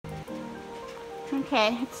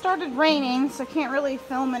Okay, it started raining, so I can't really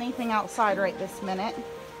film anything outside right this minute.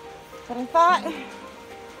 But I thought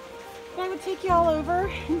I would take y'all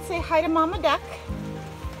over and say hi to Mama Duck.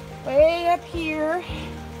 Way up here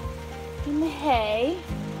in the hay.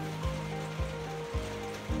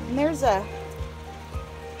 And there's a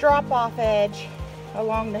drop-off edge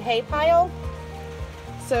along the hay pile.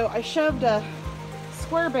 So I shoved a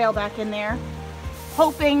square bale back in there,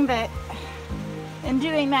 hoping that in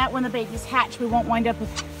doing that, when the babies hatch, we won't wind up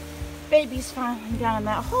with babies falling down in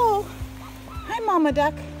that hole. Hi, Mama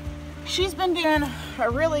Duck. She's been doing a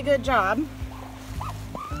really good job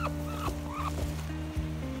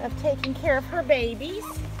of taking care of her babies.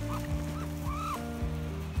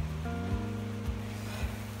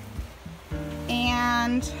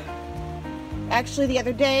 And actually the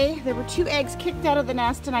other day, there were 2 eggs kicked out of the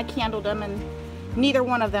nest and I candled them, and neither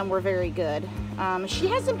one of them were very good. She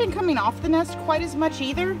hasn't been coming off the nest quite as much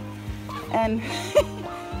either. And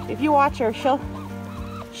if you watch her,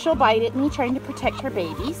 she'll bite at me trying to protect her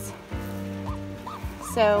babies.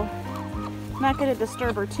 So I'm not going to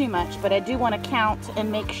disturb her too much, but I do want to count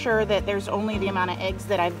and make sure that there's only the amount of eggs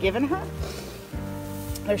that I've given her.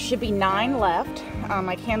 There should be 9 left.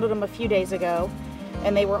 I candled them a few days ago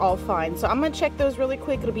and they were all fine. So I'm going to check those really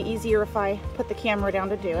quick. It'll be easier if I put the camera down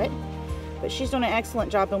to do it. But she's doing an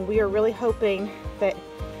excellent job, and we are really hoping that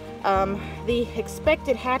the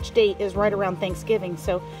expected hatch date is right around Thanksgiving.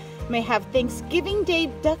 So may have Thanksgiving Day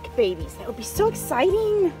duck babies. That would be so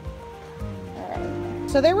exciting. All right.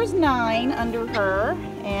 So there was 9 under her,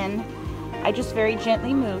 and I just very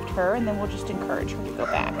gently moved her, and then we'll just encourage her to go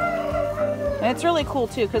back. And it's really cool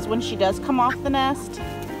too, because when she does come off the nest,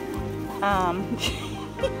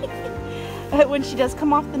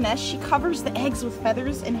 she covers the eggs with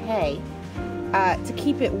feathers and hay to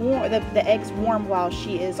keep it warm, the eggs warm while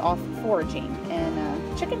she is off foraging.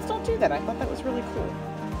 And chickens don't do that. I thought that was really cool.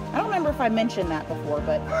 I don't remember if I mentioned that before,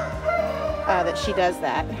 but that she does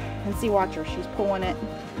that. And see, watch her. She's pulling it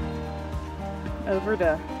over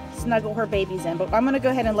to snuggle her babies in. But I'm going to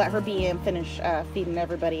go ahead and let her be and finish feeding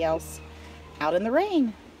everybody else out in the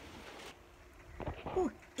rain.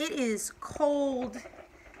 Ooh, it is cold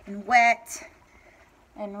and wet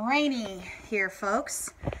and rainy here,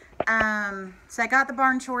 folks. So I got the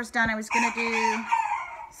barn chores done. I was going to do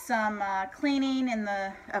some cleaning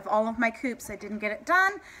of all of my coops. I didn't get it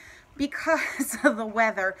done because of the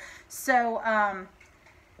weather. So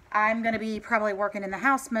I'm going to be probably working in the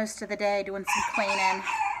house most of the day, doing some cleaning.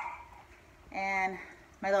 And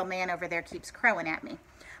my little man over there keeps crowing at me.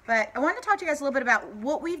 But I wanted to talk to you guys a little bit about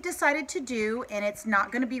what we've decided to do, and it's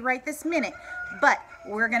not going to be right this minute, but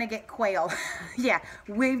we're going to get quail. Yeah,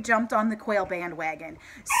 we've jumped on the quail bandwagon.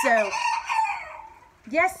 So,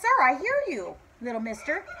 yes, sir, I hear you, little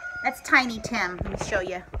mister. That's Tiny Tim. Let me show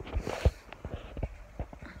you.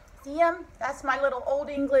 See him? That's my little Old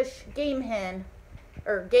English game hen,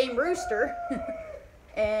 or game rooster.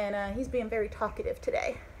 And he's being very talkative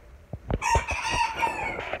today.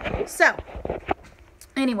 So,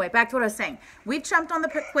 anyway, back to what I was saying. We've jumped on the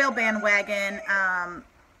quail bandwagon.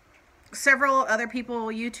 Several other people,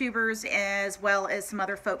 YouTubers, as well as some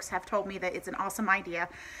other folks have told me that it's an awesome idea.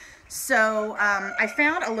 So I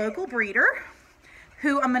found a local breeder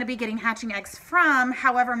who I'm going to be getting hatching eggs from.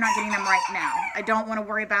 However, I'm not getting them right now. I don't want to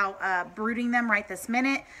worry about brooding them right this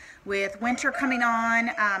minute with winter coming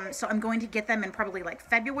on. So I'm going to get them in probably like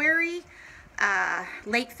February,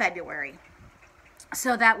 late February.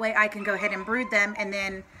 So that way I can go ahead and brood them, and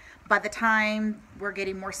then by the time we're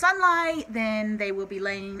getting more sunlight, then they will be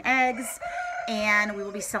laying eggs and we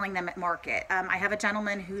will be selling them at market. I have a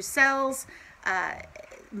gentleman who sells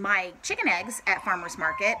my chicken eggs at farmer's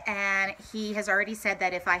market, and he has already said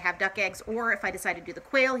that if I have duck eggs or if I decide to do the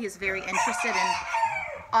quail, he is very interested in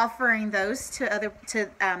offering those to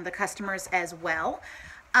the customers as well.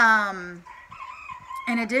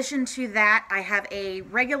 In addition to that, I have a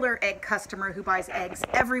regular egg customer who buys eggs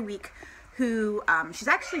every week, who she's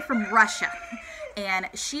actually from Russia, and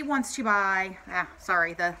she wants to buy,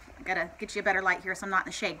 sorry, I gotta get you a better light here so I'm not in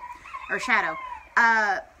the shade or shadow.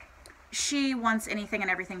 She wants anything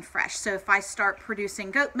and everything fresh. So if I start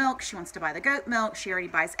producing goat milk, she wants to buy the goat milk. She already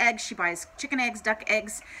buys eggs. She buys chicken eggs, duck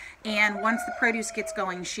eggs. And once the produce gets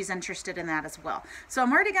going, she's interested in that as well. So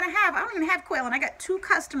I'm already going to have, I don't even have quail, and I got 2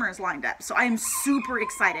 customers lined up. So I am super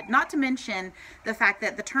excited. Not to mention the fact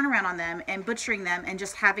that the turnaround on them and butchering them and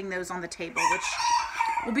just having those on the table, which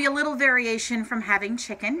will be a little variation from having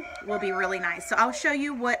chicken, will be really nice. So I'll show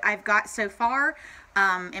you what I've got so far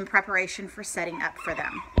in preparation for setting up for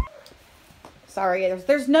them. Sorry,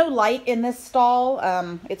 there's no light in this stall.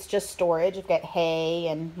 It's just storage. I've got hay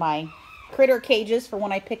and my critter cages for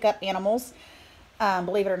when I pick up animals.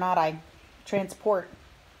 Believe it or not, I transport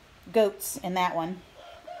goats in that one.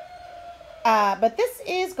 But this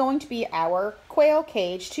is going to be our quail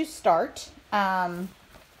cage to start. And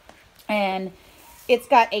it's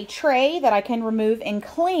got a tray that I can remove and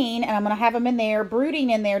clean, and I'm going to have them in there,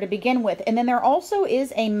 brooding in there to begin with. And then there also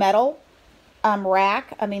is a metal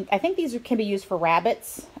rack. I mean, I think these can be used for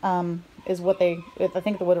rabbits, is what I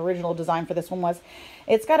think what the original design for this one was.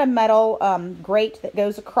 It's got a metal grate that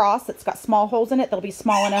goes across. It's got small holes in it. They'll be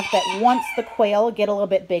small enough that once the quail get a little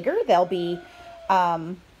bit bigger, they'll be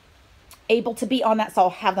able to be on that, so I'll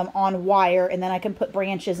have them on wire, and then I can put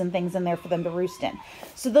branches and things in there for them to roost in.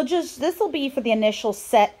 So this will be for the initial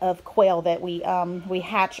set of quail that we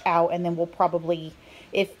hatch out, and then we'll probably,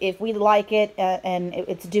 if we like it and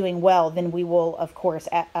it's doing well, then we will of course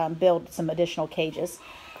build some additional cages.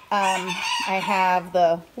 I have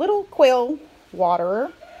the little quail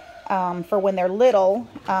waterer for when they're little,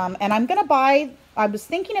 and I was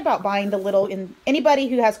thinking about buying the little, anybody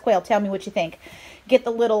who has quail, tell me what you think. Get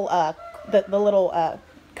the little the little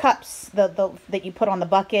cups that you put on the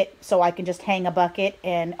bucket, so I can just hang a bucket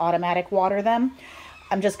and automatic water them.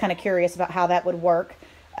 I'm just kind of curious about how that would work.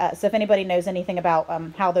 So if anybody knows anything about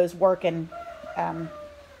how those work, and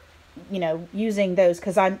you know, using those,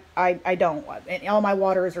 because I don't. All my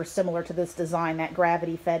waters are similar to this design, that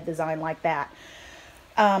gravity fed design like that.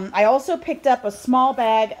 I also picked up a small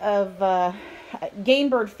bag of game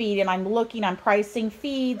bird feed, and I'm pricing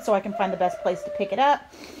feed so I can find the best place to pick it up,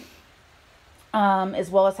 as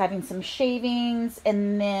well as having some shavings,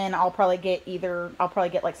 and then I'll probably get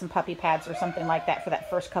like some puppy pads or something like that for that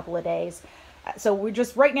first couple of days. So we're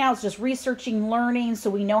just, right now it's just researching, learning,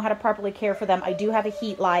 so we know how to properly care for them. I do have a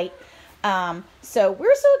heat light. So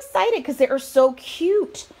we're so excited because they are so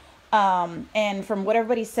cute. And from what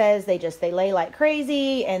everybody says, they lay like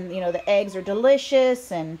crazy, and you know, the eggs are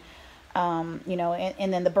delicious, and you know,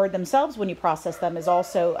 and then the bird themselves, when you process them, is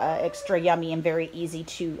also extra yummy and very easy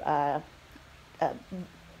to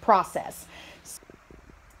process.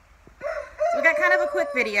 So we got kind of a quick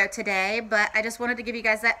video today, but I just wanted to give you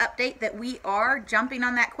guys that update that we are jumping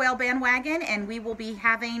on that quail bandwagon, and we will be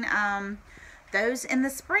having those in the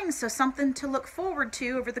spring. So something to look forward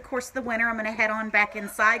to over the course of the winter. I'm going to head on back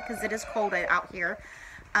inside because it is cold out here.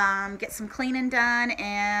 Get some cleaning done,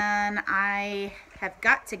 and I have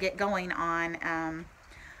got to get going on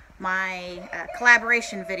my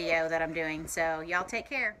collaboration video that I'm doing. So y'all take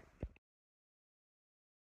care.